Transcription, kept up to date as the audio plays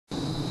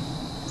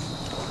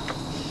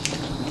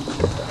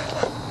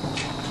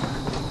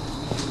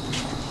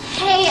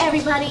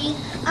everybody,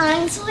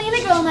 I'm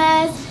Selena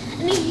Gomez,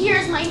 and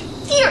here's my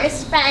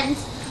dearest friend,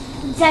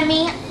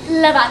 Demi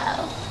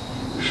Lovato.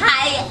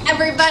 Hi,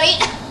 everybody.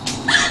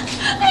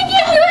 I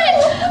can't do it.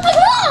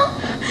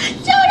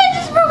 Joe and I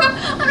just broke up.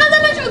 I'm not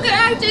that much of a good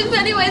actress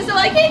anyway, so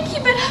I can't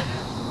keep it up.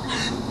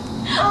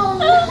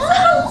 Oh no. I'm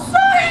so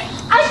sorry.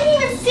 I can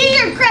even see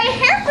your gray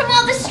hair from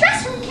all the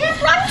stress from Camp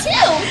Rock too.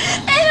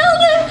 And all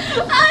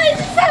the, I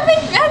just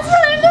haven't got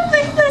time to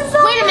fix this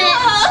up. Wait a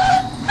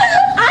minute.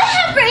 I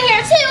have gray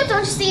hair too,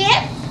 don't you see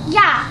it?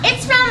 Yeah,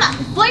 it's from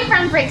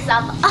boyfriend breaks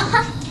up.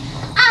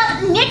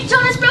 Nick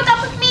Jonas broke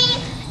up with me,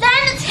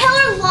 then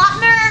Taylor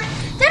Lautner,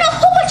 then a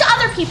whole bunch of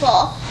other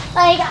people.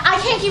 Like, I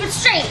can't keep it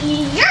straight.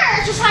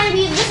 You're just trying to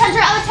be the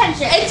center of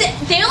attention.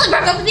 They only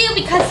broke up with you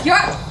because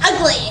you're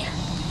ugly.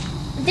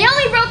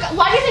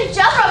 Why do you think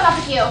Joe broke up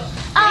with you?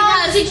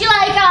 Did you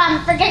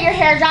forget your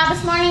hair job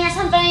this morning or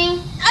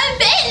something? I've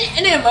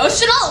been an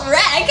emotional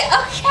wreck,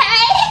 okay?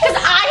 Because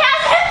I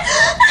haven't.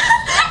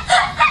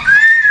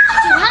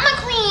 Drama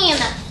queen.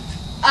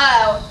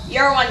 Oh,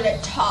 you're one to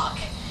talk.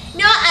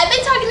 No, I've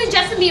been talking to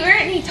Justin Bieber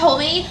and he told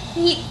me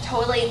he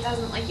totally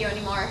doesn't like you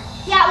anymore.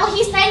 Yeah, well,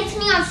 he sang to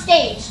me on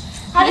stage.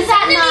 How does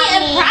that not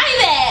mean?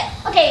 Private.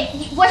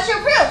 Okay, what's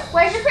your proof?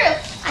 Where's your proof?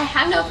 I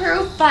have no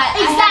proof, but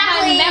exactly. I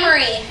have my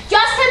memory.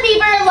 Justin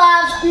Bieber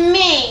loves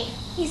me.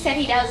 He said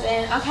he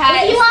doesn't,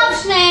 okay? He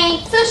loves me.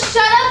 So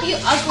shut up, you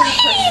ugly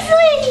Please,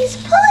 person. ladies,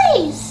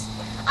 please.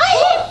 I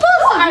hate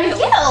both of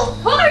you.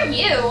 Who are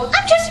you?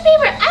 I'm Justin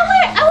Bieber. I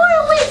wear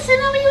a wig so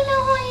nobody would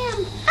know who I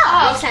am.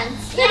 Oh, makes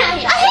sense. Yeah.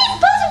 I hate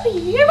both of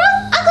you. You're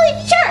both ugly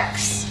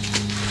jerks.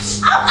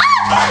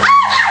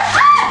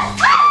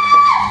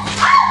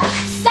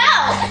 So,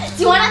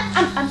 do you wanna?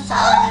 I'm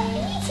sorry.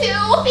 Me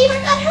too. Bieber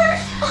got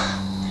hurt.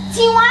 Do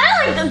you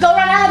wanna go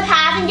run on the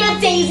path and get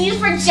daisies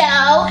for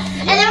Joe,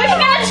 and then we can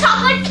get a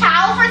chocolate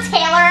cow for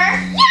Taylor?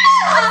 Yeah,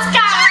 let's go.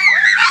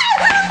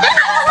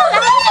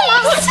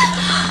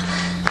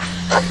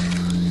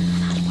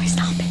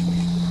 Stop it.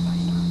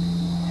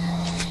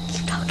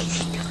 Keep talking.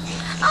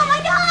 Oh my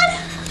God.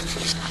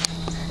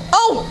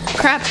 Oh,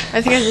 crap.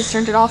 I think I just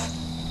turned it off.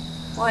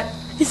 What?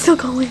 It's still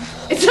going.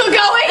 It's still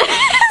going?